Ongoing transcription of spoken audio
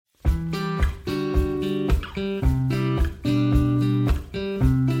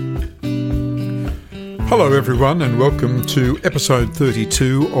Hello everyone and welcome to episode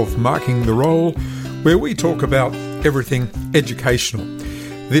 32 of Marking the Role, where we talk about everything educational.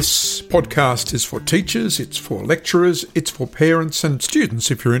 This podcast is for teachers, it's for lecturers, it's for parents and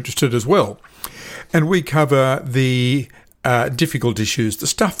students if you're interested as well. And we cover the difficult issues, the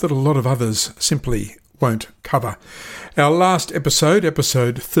stuff that a lot of others simply won't cover. Our last episode,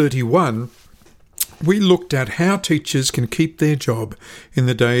 episode 31, we looked at how teachers can keep their job in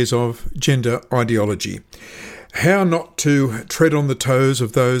the days of gender ideology, how not to tread on the toes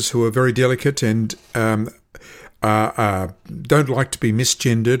of those who are very delicate and don't like to be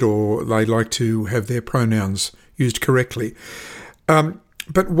misgendered, or they like to have their pronouns used correctly.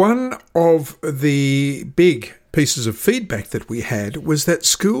 But one of the big pieces of feedback that we had was that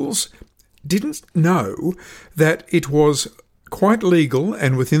schools didn't know that it was quite legal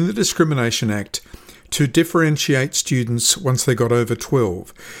and within the Discrimination Act to differentiate students once they got over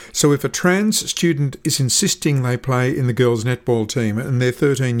 12. So if a trans student is insisting they play in the girls' netball team and they're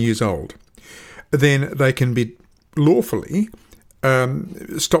 13 years old, then they can be lawfully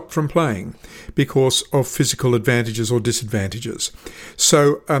stopped from playing because of physical advantages or disadvantages.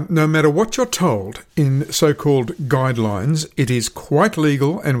 So no matter what you're told in so-called guidelines, it is quite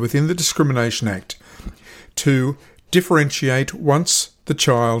legal and within the Discrimination Act to differentiate once the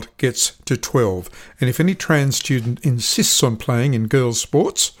child gets to 12. And if any trans student insists on playing in girls'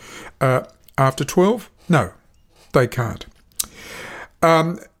 sports after 12, no, they can't.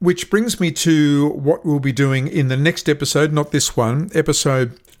 Which brings me to what we'll be doing in the next episode, not this one,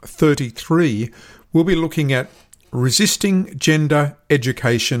 episode 33. We'll be looking at resisting gender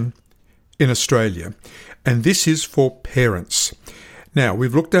education in Australia. And this is for parents. Now,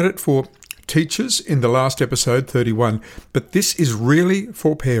 we've looked at it for teachers in the last episode, 31, but this is really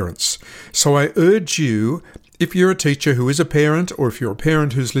for parents. So I urge you, if you're a teacher who is a parent, or if you're a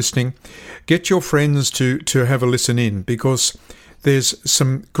parent who's listening, get your friends to have a listen in, because there's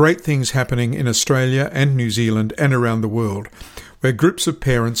some great things happening in Australia and New Zealand and around the world, where groups of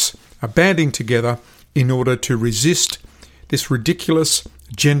parents are banding together in order to resist this ridiculous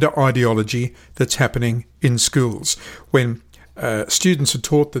gender ideology that's happening in schools, when students are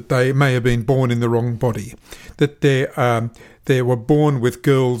taught that they may have been born in the wrong body, that they were born with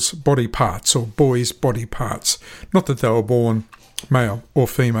girls' body parts or boys' body parts, not that they were born male or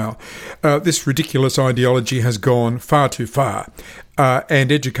female. This ridiculous ideology has gone far too far,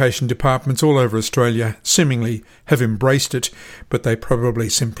 and education departments all over Australia seemingly have embraced it, but they probably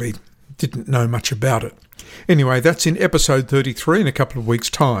simply didn't know much about it. Anyway, that's in episode 33 in a couple of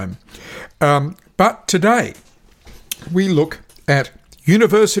weeks' time. But today, we look at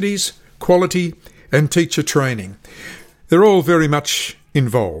universities, quality and teacher training. They're all very much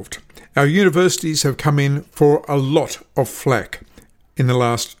involved. Our universities have come in for a lot of flack in the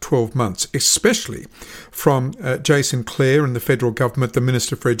last 12 months, especially from Jason Clare and the federal government, the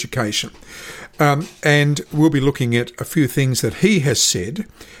Minister for Education. And we'll be looking at a few things that he has said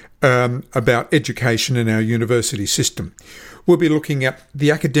about education in our university system. We'll be looking at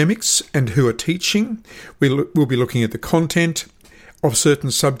the academics and who are teaching. We'll be looking at the content of certain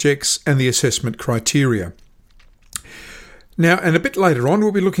subjects and the assessment criteria. Now, and a bit later on,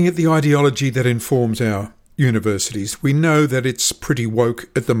 we'll be looking at the ideology that informs our universities. We know that it's pretty woke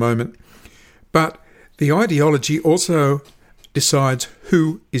at the moment, but the ideology also decides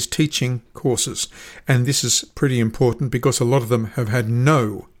who is teaching courses. And this is pretty important because a lot of them have had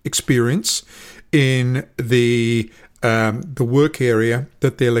no experience in the work area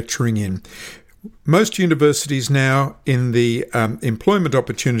that they're lecturing in. Most universities now, in the employment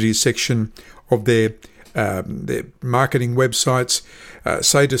opportunities section of their marketing websites,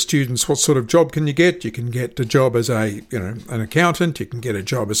 say to students, what sort of job can you get? You can get a job as an accountant, you can get a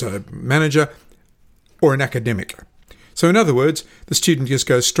job as a manager, or an academic. So in other words, the student just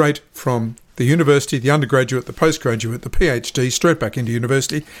goes straight from the university, the undergraduate, the postgraduate, the PhD, straight back into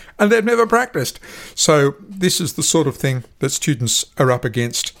university, and they've never practiced. So this is the sort of thing that students are up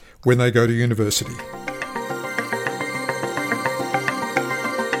against when they go to university.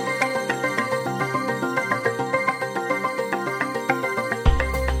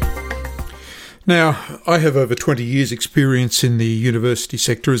 Now, I have over 20 years' experience in the university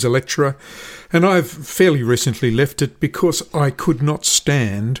sector as a lecturer, and I've fairly recently left it because I could not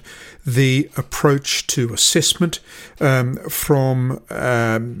stand the approach to assessment from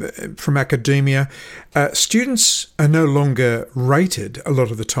academia. Students are no longer rated a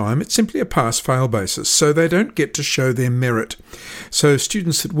lot of the time. It's simply a pass-fail basis, so they don't get to show their merit. So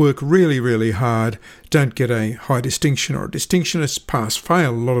students that work really, really hard don't get a high distinction, or a distinction is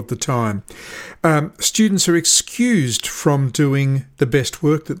pass-fail a lot of the time. Students are excused from doing the best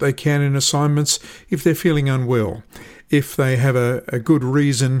work that they can in assignments assignments if they're feeling unwell, if they have a good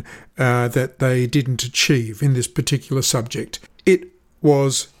reason that they didn't achieve in this particular subject. It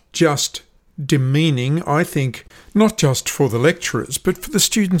was just demeaning, I think, not just for the lecturers, but for the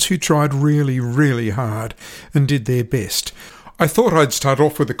students who tried really, really hard and did their best. I thought I'd start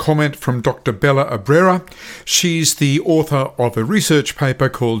off with a comment from Dr. Bella Abrera. She's the author of a research paper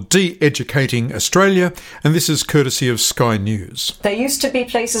called De-Educating Australia, and this is courtesy of Sky News. There used to be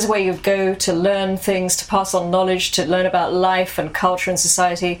places where you'd go to learn things, to pass on knowledge, to learn about life and culture and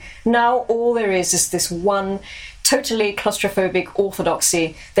society. Now all there is this one totally claustrophobic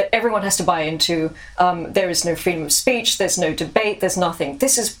orthodoxy that everyone has to buy into. There is no freedom of speech, there's no debate, there's nothing.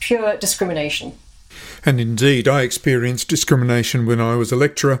 This is pure discrimination. And indeed, I experienced discrimination when I was a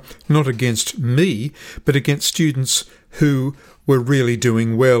lecturer, not against me, but against students who were really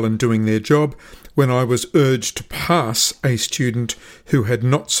doing well and doing their job, when I was urged to pass a student who had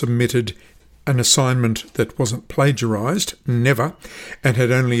not submitted an assignment that wasn't plagiarised, never, and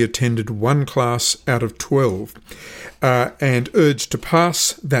had only attended one class out of 12, and urged to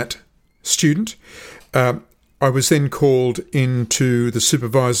pass that student. I was then called into the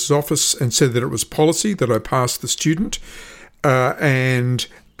supervisor's office and said that it was policy that I passed the student, and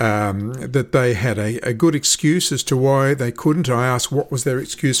that they had a good excuse as to why they couldn't. I asked what was their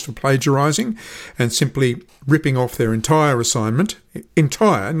excuse for plagiarising and simply ripping off their entire assignment,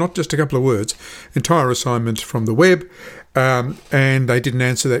 not just a couple of words, entire assignment from the web, and they didn't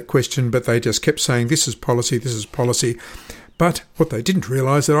answer that question, but they just kept saying, this is policy, this is policy. But what they didn't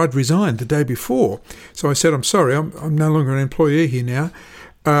realise that I'd resigned the day before. So I said, I'm sorry, I'm no longer an employee here now.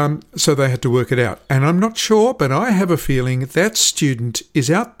 So they had to work it out. And I'm not sure, but I have a feeling that student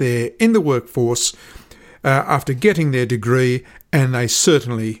is out there in the workforce after getting their degree, and they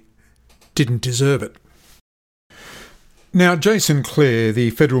certainly didn't deserve it. Now, Jason Clare,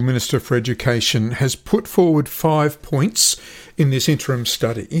 the Federal Minister for Education, has put forward 5 points in this interim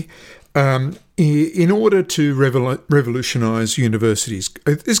study in order to revolutionise universities.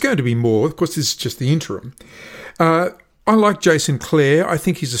 There's going to be more. Of course, this is just the interim. I like Jason Clare. I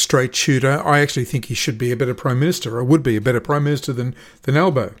think he's a straight shooter. I actually think he should be a better Prime Minister, or would be a better Prime Minister than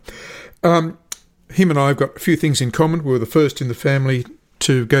Albo. Him and I have got a few things in common. We were the first in the family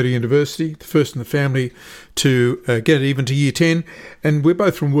to go to university, the first in the family to get even to Year 10, and we're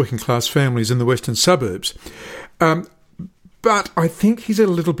both from working class families in the western suburbs. But I think he's a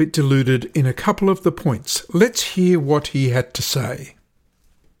little bit deluded in a couple of the points. Let's hear what he had to say.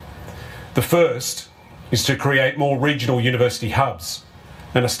 The first is to create more regional university hubs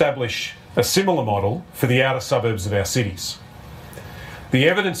and establish a similar model for the outer suburbs of our cities. The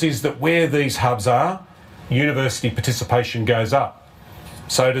evidence is that where these hubs are, university participation goes up.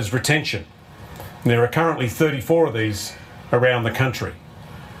 So does retention. And there are currently 34 of these around the country.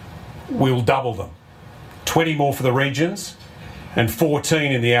 We'll double them. 20 more for the regions, and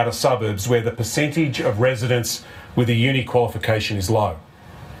 14 in the outer suburbs where the percentage of residents with a uni qualification is low.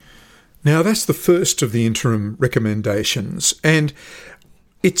 Now, that's the first of the interim recommendations, and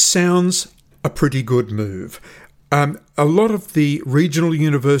it sounds a pretty good move. A lot of the regional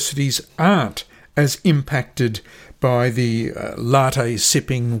universities aren't as impacted by the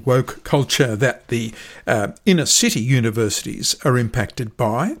latte-sipping woke culture that the inner city universities are impacted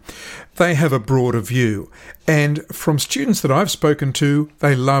by. They have a broader view. And from students that I've spoken to,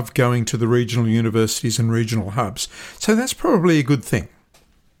 they love going to the regional universities and regional hubs. So that's probably a good thing.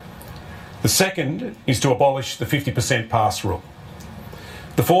 The second is to abolish the 50% pass rule.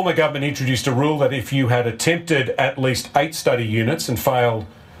 The former government introduced a rule that if you had attempted at least 8 study units and failed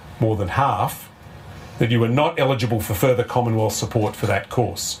more than half, that you were not eligible for further Commonwealth support for that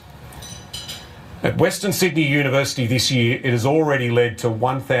course. At Western Sydney University this year, it has already led to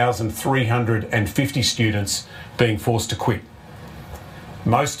 1,350 students being forced to quit,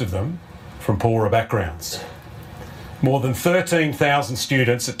 most of them from poorer backgrounds. More than 13,000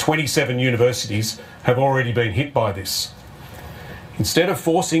 students at 27 universities have already been hit by this. Instead of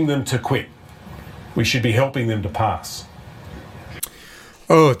forcing them to quit, we should be helping them to pass.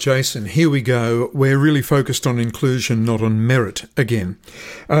 Oh, Jason, here we go. We're really focused on inclusion, not on merit again.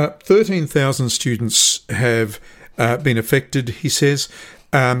 13,000 students have been affected, he says,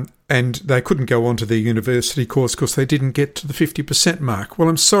 and they couldn't go on to their university course because they didn't get to the 50% mark. Well,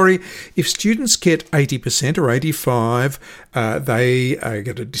 I'm sorry, if students get 80% or 85%, they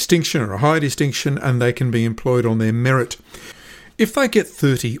get a distinction or a high distinction, and they can be employed on their merit. If they get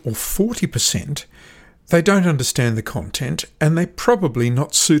 30 or 40%, they don't understand the content, and they're probably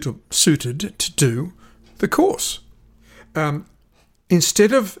not suited to do the course.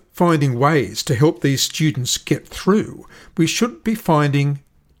 Instead of finding ways to help these students get through, we should be finding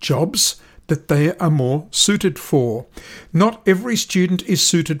jobs that they are more suited for. Not every student is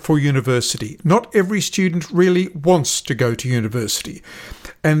suited for university. Not every student really wants to go to university.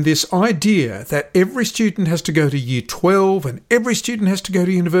 And this idea that every student has to go to year 12 and every student has to go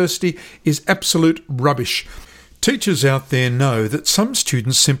to university is absolute rubbish. Teachers out there know that some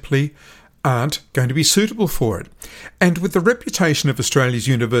students simply aren't going to be suitable for it. And with the reputation of Australia's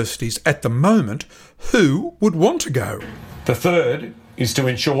universities at the moment, who would want to go? The third is to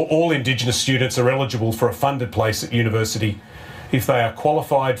ensure all Indigenous students are eligible for a funded place at university if they are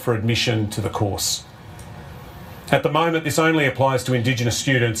qualified for admission to the course. At the moment, this only applies to Indigenous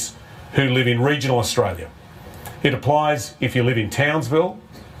students who live in regional Australia. It applies if you live in Townsville,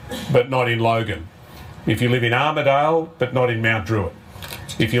 but not in Logan. If you live in Armidale, but not in Mount Druitt.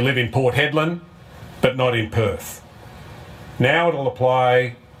 If you live in Port Hedland, but not in Perth. Now it'll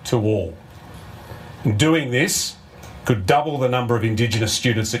apply to all. And doing this could double the number of Indigenous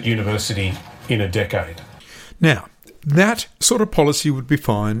students at university in a decade. Now, that sort of policy would be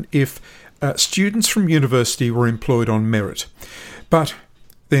fine if students from university were employed on merit, but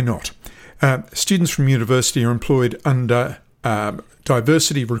they're not. Students from university are employed under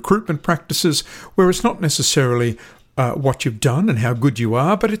diversity recruitment practices, where it's not necessarily what you've done and how good you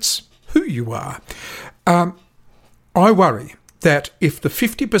are, but it's who you are. I worry that if the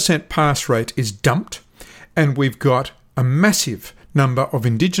 50% pass rate is dumped and we've got a massive number of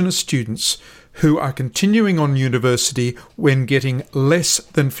Indigenous students who are continuing on university when getting less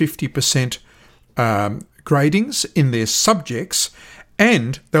than 50% gradings in their subjects,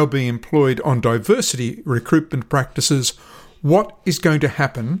 and they'll be employed on diversity recruitment practices, what is going to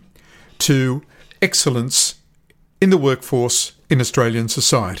happen to excellence in the workforce in Australian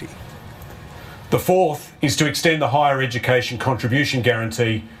society? The fourth is to extend the Higher Education Contribution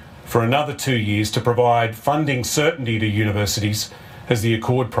Guarantee for another 2 years to provide funding certainty to universities as the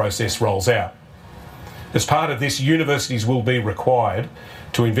Accord process rolls out. As part of this, universities will be required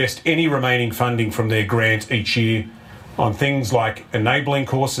to invest any remaining funding from their grant each year on things like enabling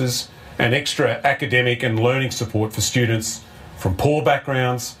courses and extra academic and learning support for students from poor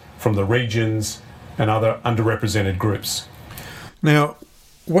backgrounds, from the regions and other underrepresented groups. Now,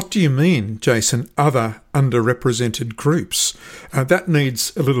 what do you mean, Jason, other underrepresented groups? That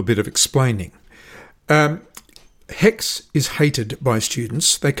needs a little bit of explaining. HECS is hated by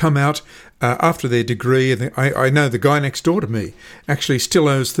students. They come out after their degree. And I know the guy next door to me actually still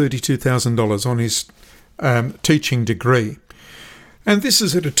owes $32,000 on his teaching degree. And this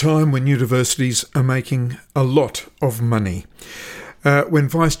is at a time when universities are making a lot of money. When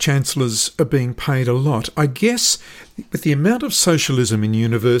vice-chancellors are being paid a lot. I guess with the amount of socialism in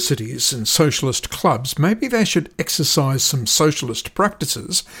universities and socialist clubs, maybe they should exercise some socialist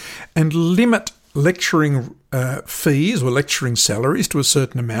practices and limit lecturing fees or lecturing salaries to a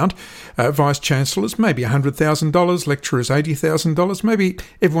certain amount. Vice-chancellors, maybe $100,000, lecturers $80,000. Maybe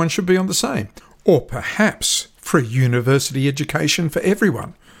everyone should be on the same. Or perhaps free university education for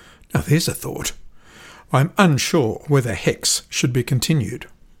everyone. Now there's a thought. I'm unsure whether HECS should be continued.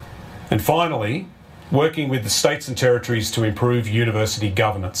 And finally, working with the states and territories to improve university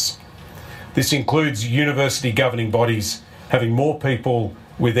governance. This includes university governing bodies having more people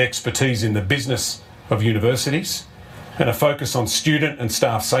with expertise in the business of universities and a focus on student and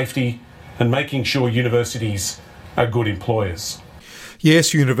staff safety and making sure universities are good employers.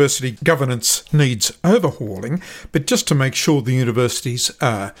 Yes, university governance needs overhauling, but just to make sure the universities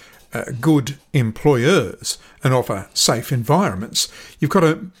are good employers and offer safe environments, you've got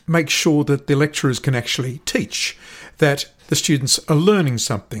to make sure that the lecturers can actually teach, that the students are learning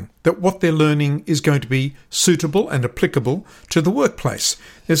something, that what they're learning is going to be suitable and applicable to the workplace.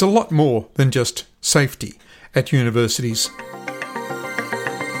 There's a lot more than just safety at universities.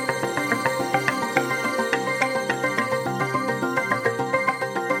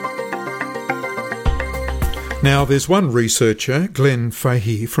 Now, there's one researcher, Glenn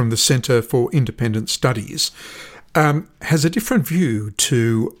Fahey from the Centre for Independent Studies, has a different view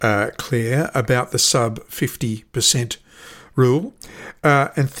to Claire about the sub 50% rule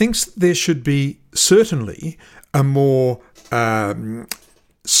and thinks there should be certainly a more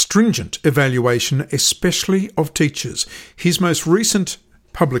stringent evaluation, especially of teachers. His most recent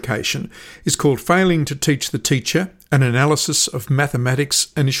publication is called Failing to Teach the Teacher, an analysis of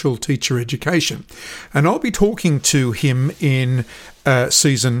mathematics initial teacher education. And I'll be talking to him in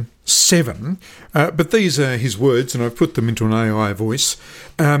season 7, but these are his words, and I've put them into an AI voice,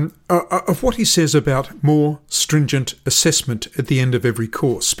 of what he says about more stringent assessment at the end of every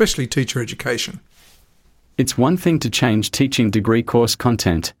course, especially teacher education. It's one thing to change teaching degree course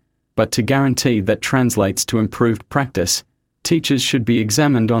content, but to guarantee that translates to improved practice, Teachers should be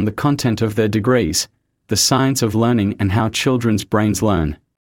examined on the content of their degrees, the science of learning and how children's brains learn.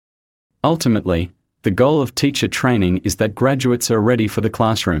 Ultimately, the goal of teacher training is that graduates are ready for the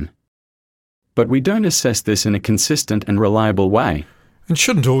classroom. But we don't assess this in a consistent and reliable way. And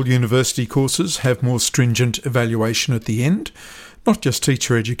shouldn't all university courses have more stringent evaluation at the end? Not just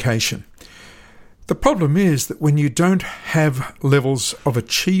teacher education. The problem is that when you don't have levels of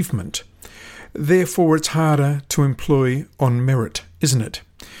achievement, therefore it's harder to employ on merit, isn't it?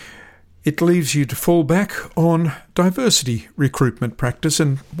 It leaves you to fall back on diversity recruitment practice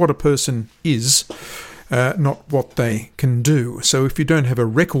and what a person is, not what they can do. So if you don't have a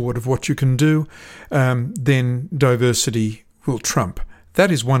record of what you can do, then diversity will trump. That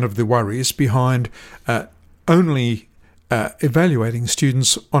is one of the worries behind only evaluating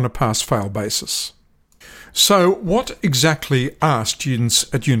students on a pass-fail basis. So what exactly are students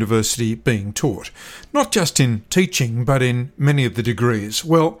at university being taught? Not just in teaching, but in many of the degrees.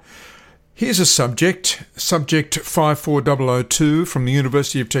 Well, here's a subject 54002 from the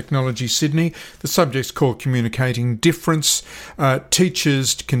University of Technology, Sydney. The subject's called Communicating Difference.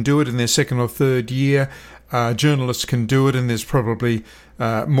 Teachers can do it in their second or third year. Journalists can do it, and there's probably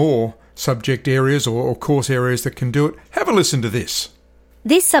more subject areas or course areas that can do it. Have a listen to this.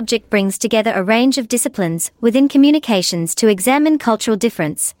 This subject brings together a range of disciplines within communications to examine cultural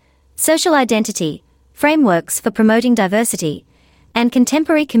difference, social identity, frameworks for promoting diversity, and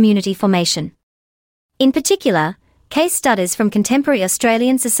contemporary community formation. In particular, case studies from contemporary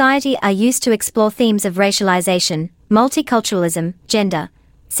Australian society are used to explore themes of racialisation, multiculturalism, gender,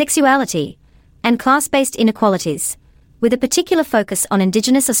 sexuality, and class-based inequalities, with a particular focus on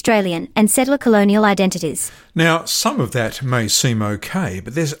Indigenous Australian and settler colonial identities. Now, some of that may seem okay,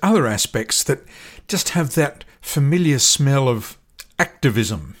 but there's other aspects that just have that familiar smell of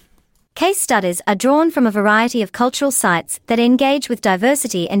activism. Case studies are drawn from a variety of cultural sites that engage with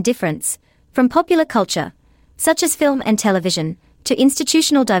diversity and difference, from popular culture, such as film and television, to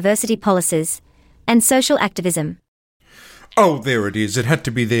institutional diversity policies, and social activism. Oh, there it is. It had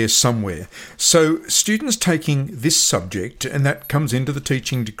to be there somewhere. So students taking this subject, and that comes into the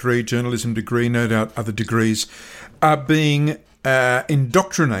teaching degree, journalism degree, no doubt other degrees, are being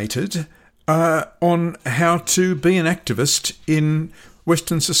indoctrinated on how to be an activist in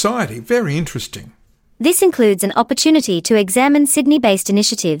Western society. Very interesting. This includes an opportunity to examine Sydney-based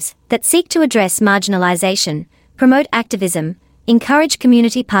initiatives that seek to address marginalisation, promote activism, encourage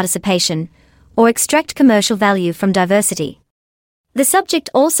community participation, or extract commercial value from diversity. The subject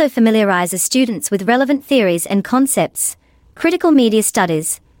also familiarises students with relevant theories and concepts, critical media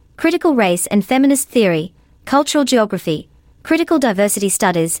studies, critical race and feminist theory, cultural geography, critical diversity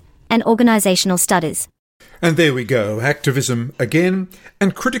studies, and organisational studies. And there we go, activism again,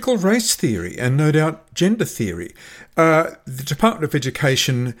 and critical race theory, and no doubt gender theory. The Department of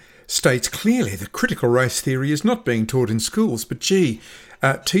Education states clearly that critical race theory is not being taught in schools, but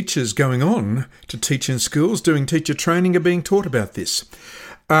teachers going on to teach in schools, doing teacher training, are being taught about this.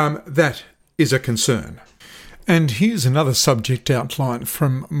 That is a concern. And here's another subject outline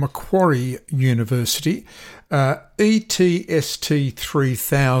from Macquarie University, ETST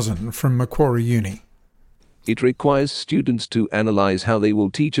 3000 from Macquarie Uni. It requires students to analyse how they will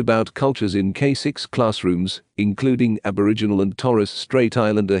teach about cultures in K6 classrooms, including Aboriginal and Torres Strait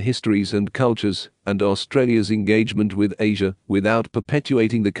Islander histories and cultures, and Australia's engagement with Asia, without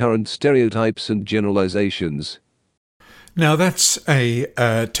perpetuating the current stereotypes and generalisations. Now that's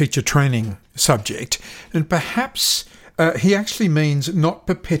a teacher training subject, and perhaps he actually means not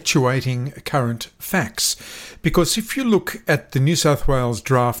perpetuating current facts, because if you look at the New South Wales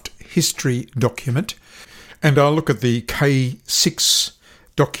draft history document, and I'll look at the K6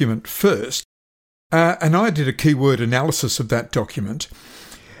 document first, and I did a keyword analysis of that document.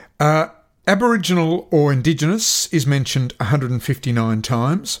 Aboriginal or Indigenous is mentioned 159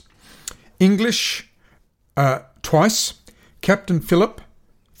 times. English, twice. Captain Phillip,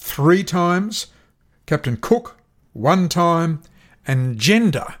 3 times. Captain Cook, 1 time. And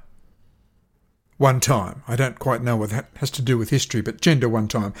gender, 1 time. I don't quite know what that has to do with history, but gender 1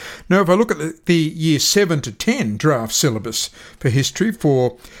 time. Now, if I look at the year 7 to 10 draft syllabus for history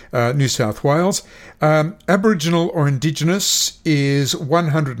for New South Wales, Aboriginal or Indigenous is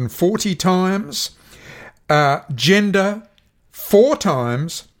 140 times, gender 4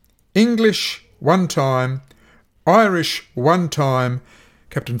 times, English 1 time, Irish 1 time,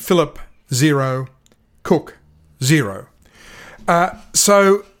 Captain Phillip 0, Cook 0.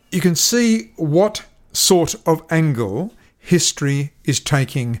 So you can see what sort of angle history is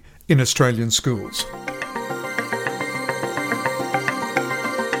taking in Australian schools.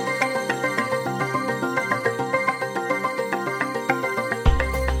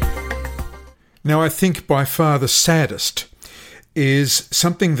 Now, I think by far the saddest is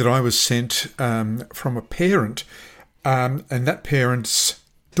something that I was sent from a parent, and that parent's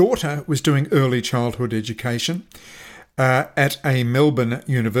daughter was doing early childhood education at a Melbourne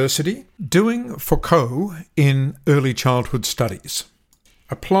university, doing Foucault in early childhood studies,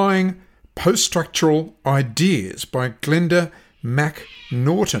 applying post-structural ideas by Glenda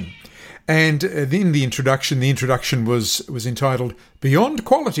McNaughton. And in the introduction was entitled Beyond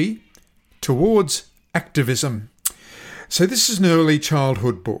Quality Towards Activism. So this is an early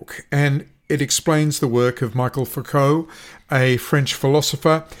childhood book, and it explains the work of Michel Foucault, a French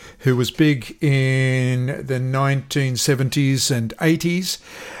philosopher who was big in the 1970s and 80s.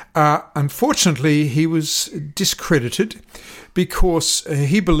 Unfortunately, he was discredited because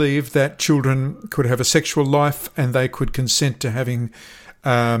he believed that children could have a sexual life and they could consent to having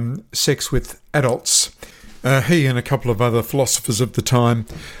sex with adults. He and a couple of other philosophers of the time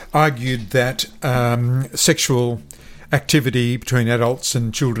argued that sexual activity between adults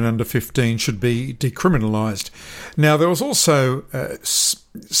and children under 15 should be decriminalised. Now, there was also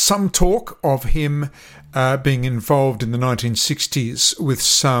some talk of him being involved in the 1960s with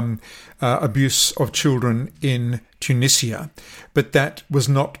some abuse of children in Tunisia, but that was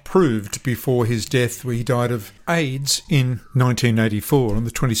not proved before his death, where he died of AIDS in 1984 on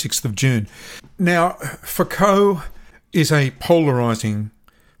the 26th of June. Now, Foucault is a polarising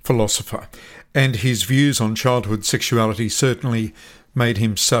philosopher, and his views on childhood sexuality certainly made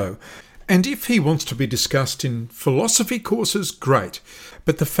him so. And if he wants to be discussed in philosophy courses, great.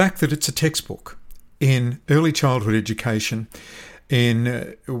 But the fact that it's a textbook in early childhood education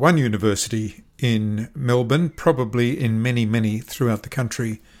in one university in Melbourne, probably in many, many throughout the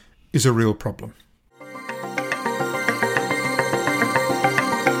country, is a real problem.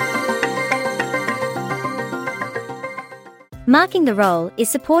 Marking the Role is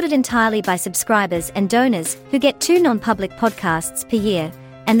supported entirely by subscribers and donors who get 2 non-public podcasts per year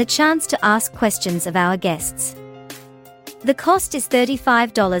and the chance to ask questions of our guests. The cost is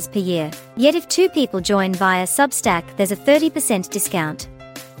 $35 per year, yet if 2 people join via Substack, there's a 30% discount.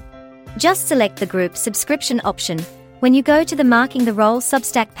 Just select the group subscription option when you go to the Marking the Role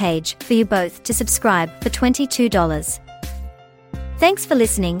Substack page for you both to subscribe for $22. Thanks for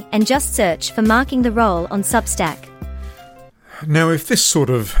listening, and just search for Marking the Role on Substack. Now, if this sort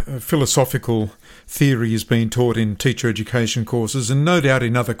of philosophical theory is being taught in teacher education courses, and no doubt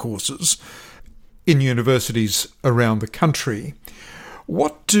in other courses in universities around the country,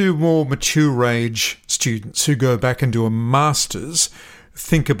 what do more mature age students who go back and do a master's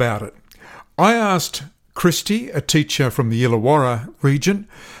think about it? I asked Christy, a teacher from the Illawarra region,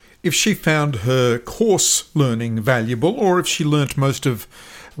 if she found her course learning valuable, or if she learnt most of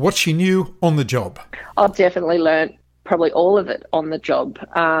what she knew on the job. I've definitely learnt probably all of it on the job.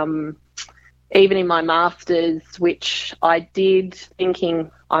 Even in my master's, which I did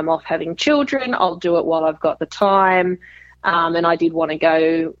thinking I'm off having children, I'll do it while I've got the time. And I did want to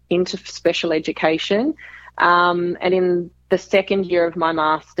go into special education. And in the second year of my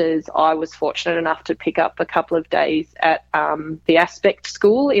master's, I was fortunate enough to pick up a couple of days at the Aspect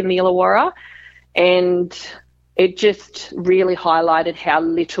School in the Illawarra. And it just really highlighted how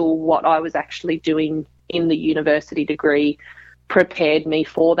little what I was actually doing in the university degree prepared me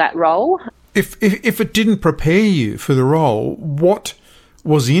for that role. If it didn't prepare you for the role, what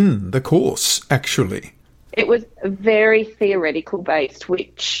was in the course actually? It was very theoretical based,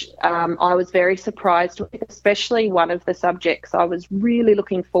 which I was very surprised with, especially one of the subjects I was really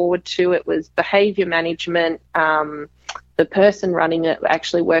looking forward to. It was behaviour management. The person running it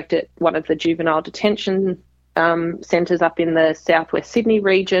actually worked at one of the juvenile detention centres up in the southwest Sydney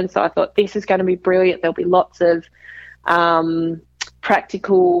region. So I thought, this is going to be brilliant. There'll be lots of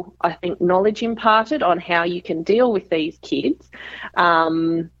practical, I think, knowledge imparted on how you can deal with these kids.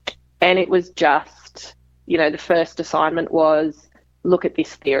 And it was just, the first assignment was look at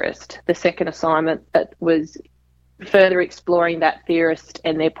this theorist. The second assignment was further exploring that theorist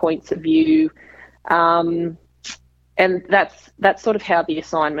and their points of view. And that's sort of how the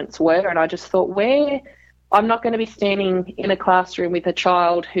assignments were. And I just thought, I'm not going to be standing in a classroom with a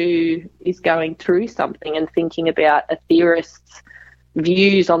child who is going through something and thinking about a theorist's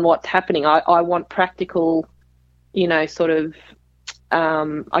views on what's happening. I want practical,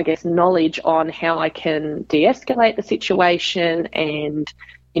 knowledge on how I can de-escalate the situation and,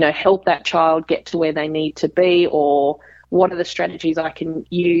 help that child get to where they need to be, or what are the strategies I can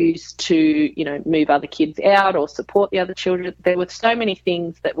use to, move other kids out or support the other children. There were so many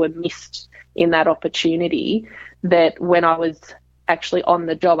things that were missed in that opportunity that when I was actually on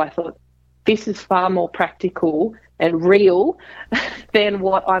the job, I thought, this is far more practical and real than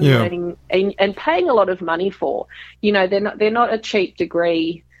what I'm learning and paying a lot of money for. You know, they're not a cheap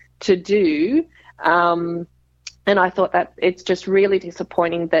degree to do. And I thought that it's just really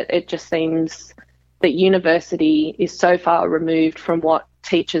disappointing that it just seems that university is so far removed from what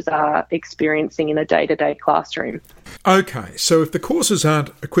teachers are experiencing in a day-to-day classroom. Okay, so if the courses aren't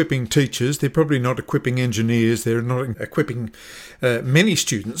equipping teachers, they're probably not equipping engineers, they're not equipping many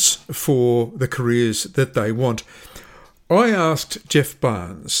students for the careers that they want. I asked Jeff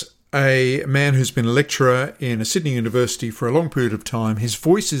Barnes, a man who's been a lecturer in a Sydney university for a long period of time. His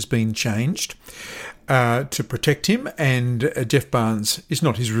voice has been changed to protect him, and Jeff Barnes is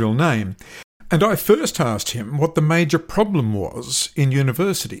not his real name. And I first asked him what the major problem was in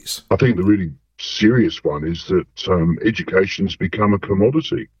universities. I think the really serious one is that education's become a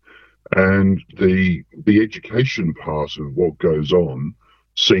commodity, and the education part of what goes on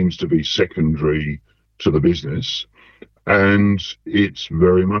seems to be secondary to the business, and it's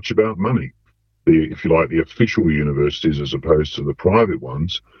very much about money. If you like, the official universities as opposed to the private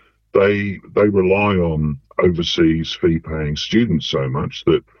ones, they rely on overseas fee-paying students so much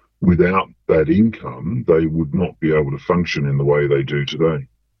that without that income, they would not be able to function in the way they do today.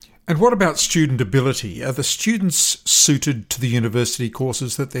 And what about student ability? Are the students suited to the university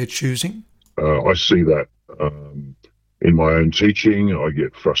courses that they're choosing? I see that in my own teaching. I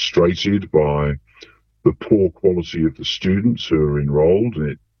get frustrated by the poor quality of the students who are enrolled,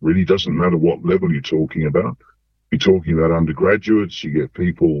 and it really doesn't matter what level you're talking about. You're talking about undergraduates, you get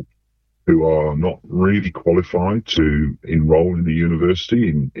people who are not really qualified to enrol in the university,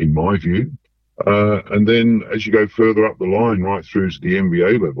 in my view. And then as you go further up the line, right through to the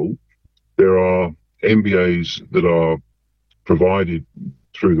MBA level, there are MBAs that are provided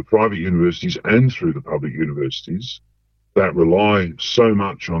through the private universities and through the public universities that rely so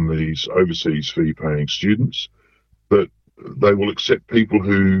much on these overseas fee-paying students that they will accept people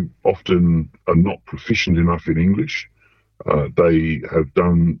who often are not proficient enough in English. They have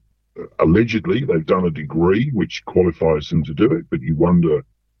done... Allegedly, they've done a degree which qualifies them to do it, but you wonder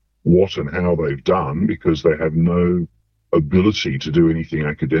what and how they've done because they have no ability to do anything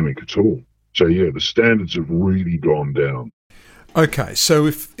academic at all. So, yeah, the standards have really gone down. Okay, so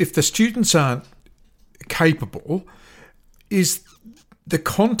if the students aren't capable, is the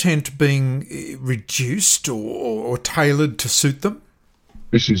content being reduced or tailored to suit them?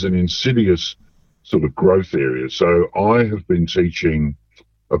 This is an insidious sort of growth area. So I have been teaching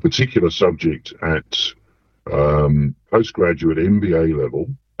a particular subject at postgraduate MBA level,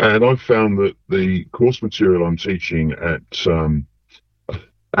 and I've found that the course material I'm teaching at that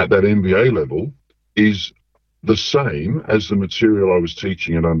MBA level is the same as the material I was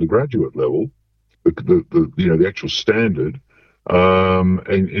teaching at undergraduate level, the actual standard, and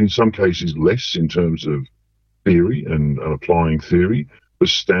in some cases less in terms of theory and applying theory. The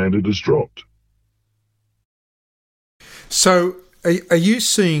standard has dropped. So are you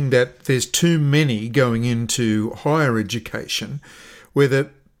seeing that there's too many going into higher education, where that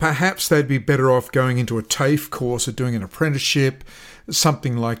perhaps they'd be better off going into a TAFE course or doing an apprenticeship,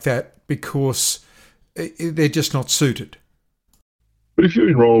 something like that, because they're just not suited? But if you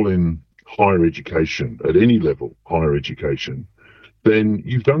enrol in higher education, at any level, higher education, then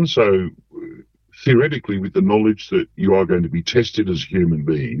you've done so theoretically with the knowledge that you are going to be tested as a human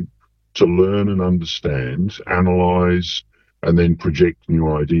being to learn and understand, analyse, and then project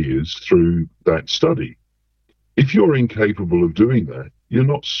new ideas through that study. If you're incapable of doing that, you're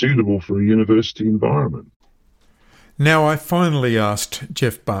not suitable for a university environment. Now, I finally asked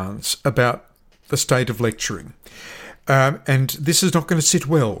Jeff Barnes about the state of lecturing. And this is not going to sit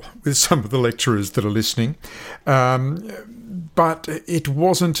well with some of the lecturers that are listening. But it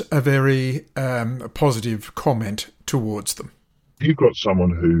wasn't a very positive comment towards them. You've got someone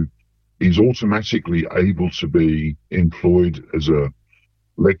who is automatically able to be employed as a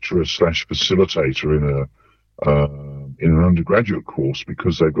lecturer / facilitator in an undergraduate course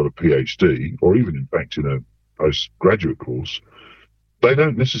because they've got a PhD, or even in fact in a postgraduate course. They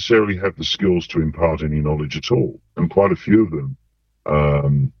don't necessarily have the skills to impart any knowledge at all, and quite a few of them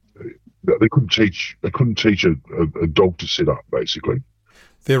they couldn't teach a dog to sit up, basically.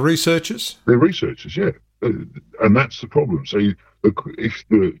 They're researchers? They're researchers, yeah. And that's the problem. So if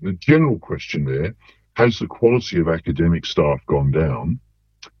the general question there, has the quality of academic staff gone down?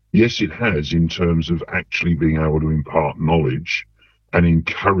 Yes, it has, in terms of actually being able to impart knowledge and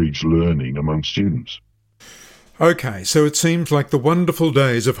encourage learning among students. Okay, so it seems like the wonderful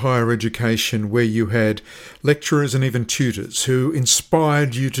days of higher education where you had lecturers and even tutors who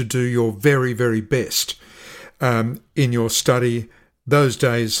inspired you to do your very, very best in your study, those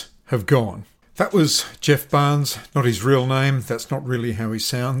days have gone. That was Jeff Barnes, not his real name. That's not really how he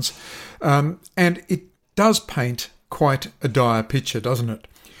sounds. And it does paint quite a dire picture, doesn't it?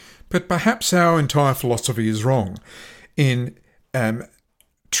 But perhaps our entire philosophy is wrong in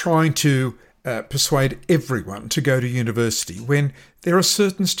trying to persuade everyone to go to university when there are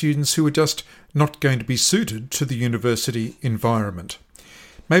certain students who are just not going to be suited to the university environment.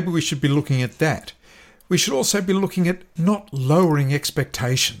 Maybe we should be looking at that. We should also be looking at not lowering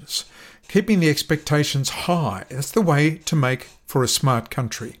expectations, keeping the expectations high. That's the way to make for a smart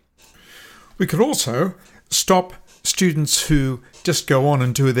country. We could also stop students who just go on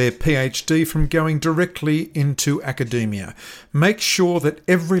and do their PhD from going directly into academia. Make sure that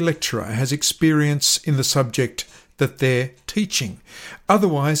every lecturer has experience in the subject that they're teaching.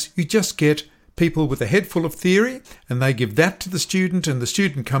 Otherwise, you just get people with a head full of theory and they give that to the student, and the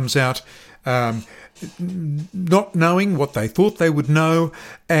student comes out not knowing what they thought they would know,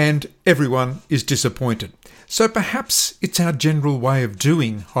 and everyone is disappointed. So perhaps it's our general way of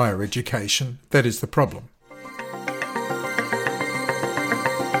doing higher education that is the problem.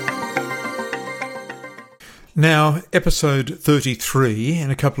 Now, episode 33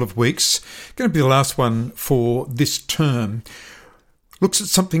 in a couple of weeks, going to be the last one for this term, looks at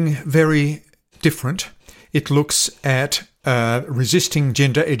something very different. It looks at resisting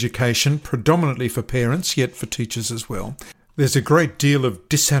gender education, predominantly for parents, yet for teachers as well. There's a great deal of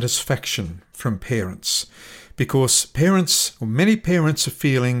dissatisfaction from parents because many parents are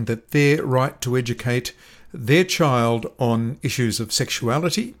feeling that their right to educate their child on issues of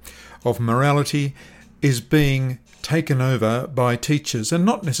sexuality, of morality, is being taken over by teachers, and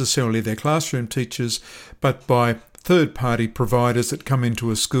not necessarily their classroom teachers, but by third-party providers that come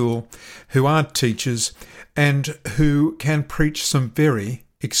into a school who aren't teachers and who can preach some very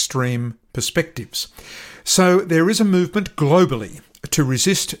extreme perspectives. So there is a movement globally to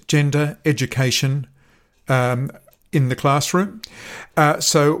resist gender education in the classroom.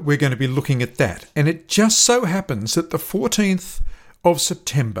 So we're going to be looking at that. And it just so happens that the 14th of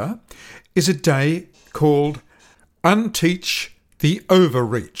September is a day called Unteach the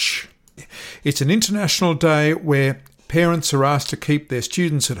Overreach. It's an international day where parents are asked to keep their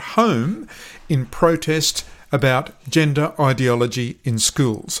students at home in protest about gender ideology in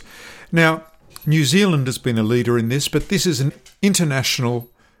schools. Now, New Zealand has been a leader in this, but this is an international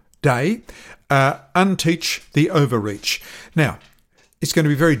day, Unteach the Overreach. Now, it's going to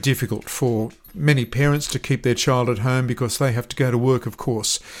be very difficult for many parents to keep their child at home because they have to go to work, of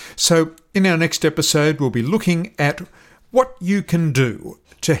course. So in our next episode, we'll be looking at what you can do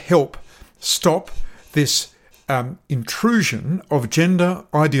to help stop this intrusion of gender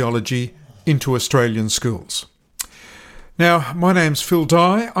ideology into Australian schools. Now, my name's Phil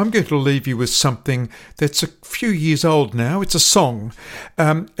Dye. I'm going to leave you with something that's a few years old now. It's a song.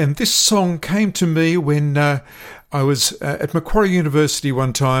 And this song came to me when I was at Macquarie University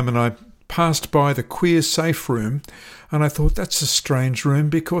one time, and I passed by the queer safe room, and I thought, that's a strange room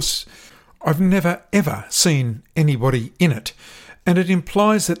because I've never ever seen anybody in it. And it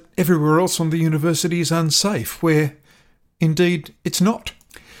implies that everywhere else on the university is unsafe, where indeed it's not.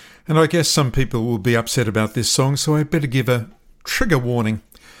 And I guess some people will be upset about this song, so I better give a trigger warning.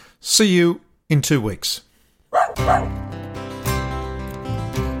 See you in 2 weeks. I'm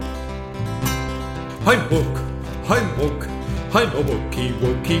woke, I'm a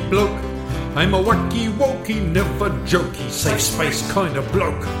wokey bloke. I'm a wacky wokey, never jokey, safe space kind of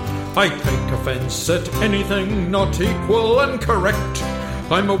bloke. I take offence at anything not equal and correct.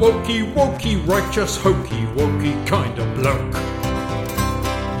 I'm a wokey, righteous, hokey, wokey kind of bloke.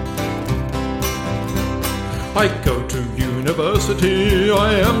 I go to university,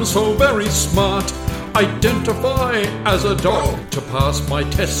 I am so very smart. Identify as a dog, to pass my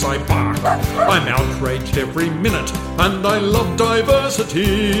tests I bark. I'm outraged every minute, and I love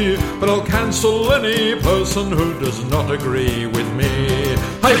diversity, but I'll cancel any person who does not agree with me.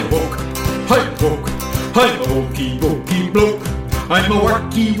 I'm a wokey bloke. I'm a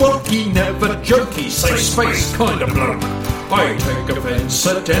wacky wokey, never jokey, safe space kind of bloke. I take offence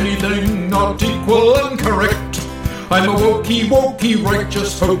at anything not equal and correct. I'm a wokey,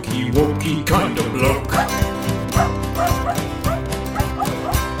 righteous, hokey, wokey kind of bloke.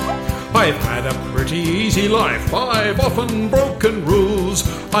 I've had a pretty easy life, I've often broken rules.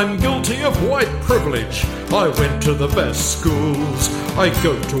 I'm guilty of white privilege, I went to the best schools. I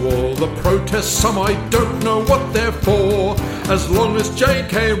go to all the protests, some I don't know what they're for, as long as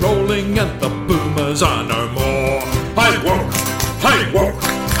J.K. Rowling and the boomers are no more. I'm a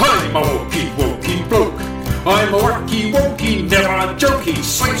wokey bloke. I'm a wacky wokey, never jokey,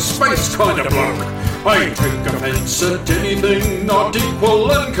 safe space kind of bloke. I take offence at anything not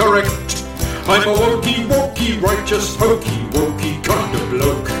equal and correct. I'm a wokey-wokey, righteous, hokey-wokey kind of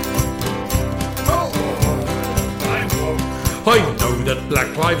bloke. I know that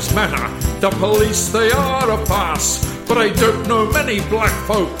Black Lives Matter, the police they are a farce, but I don't know many black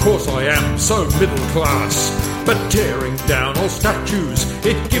folk, cause I am so middle class. But tearing down all statues,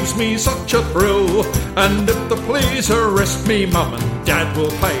 it gives me such a thrill, and if the police arrest me, Mum and Dad will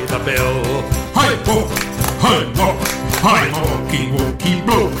pay the bill. I'm a wokey-wokey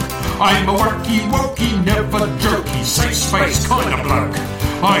bloke. I'm a worky-wokey, never jerky, safe space kind of bloke.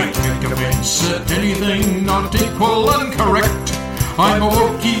 I take offence at anything not equal and correct. I'm a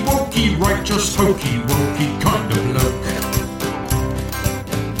wokey-wokey, righteous, hokey-wokey kind of bloke.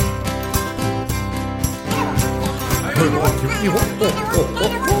 I'm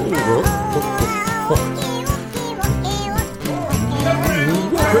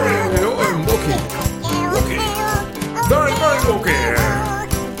wokey. Very, very wokey.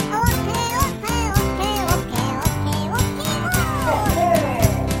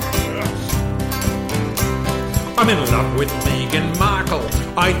 I'm in love with Meghan Markle.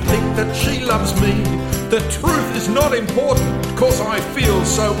 I think that she loves me. The truth is not important, cause I feel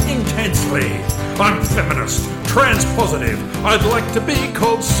so intensely. I'm feminist, transpositive, I'd like to be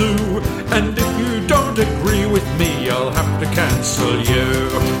called Sue. And if you don't agree with me, I'll have to cancel you.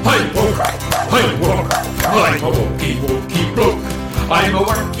 I'm a wokey-wokey bloke. I'm a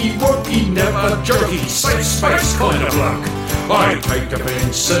worky-wokey, never jerky, safe space kind of bloke. I take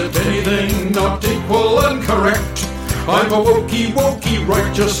offence at anything not equal and correct. I'm a wokey-wokey,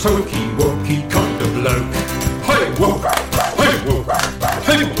 righteous, hokey-wokey kind of bloke. I'm a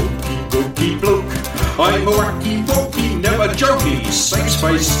wokey-wokey bloke. I'm a worky-wokey, never jokey, safe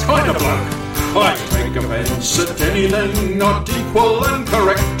space kind of bloke. I take offence at anything not equal and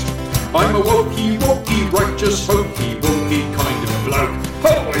correct. I'm a wokey-wokey, righteous, hokey-wokey kind of bloke.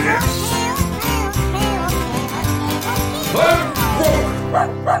 Oh yes!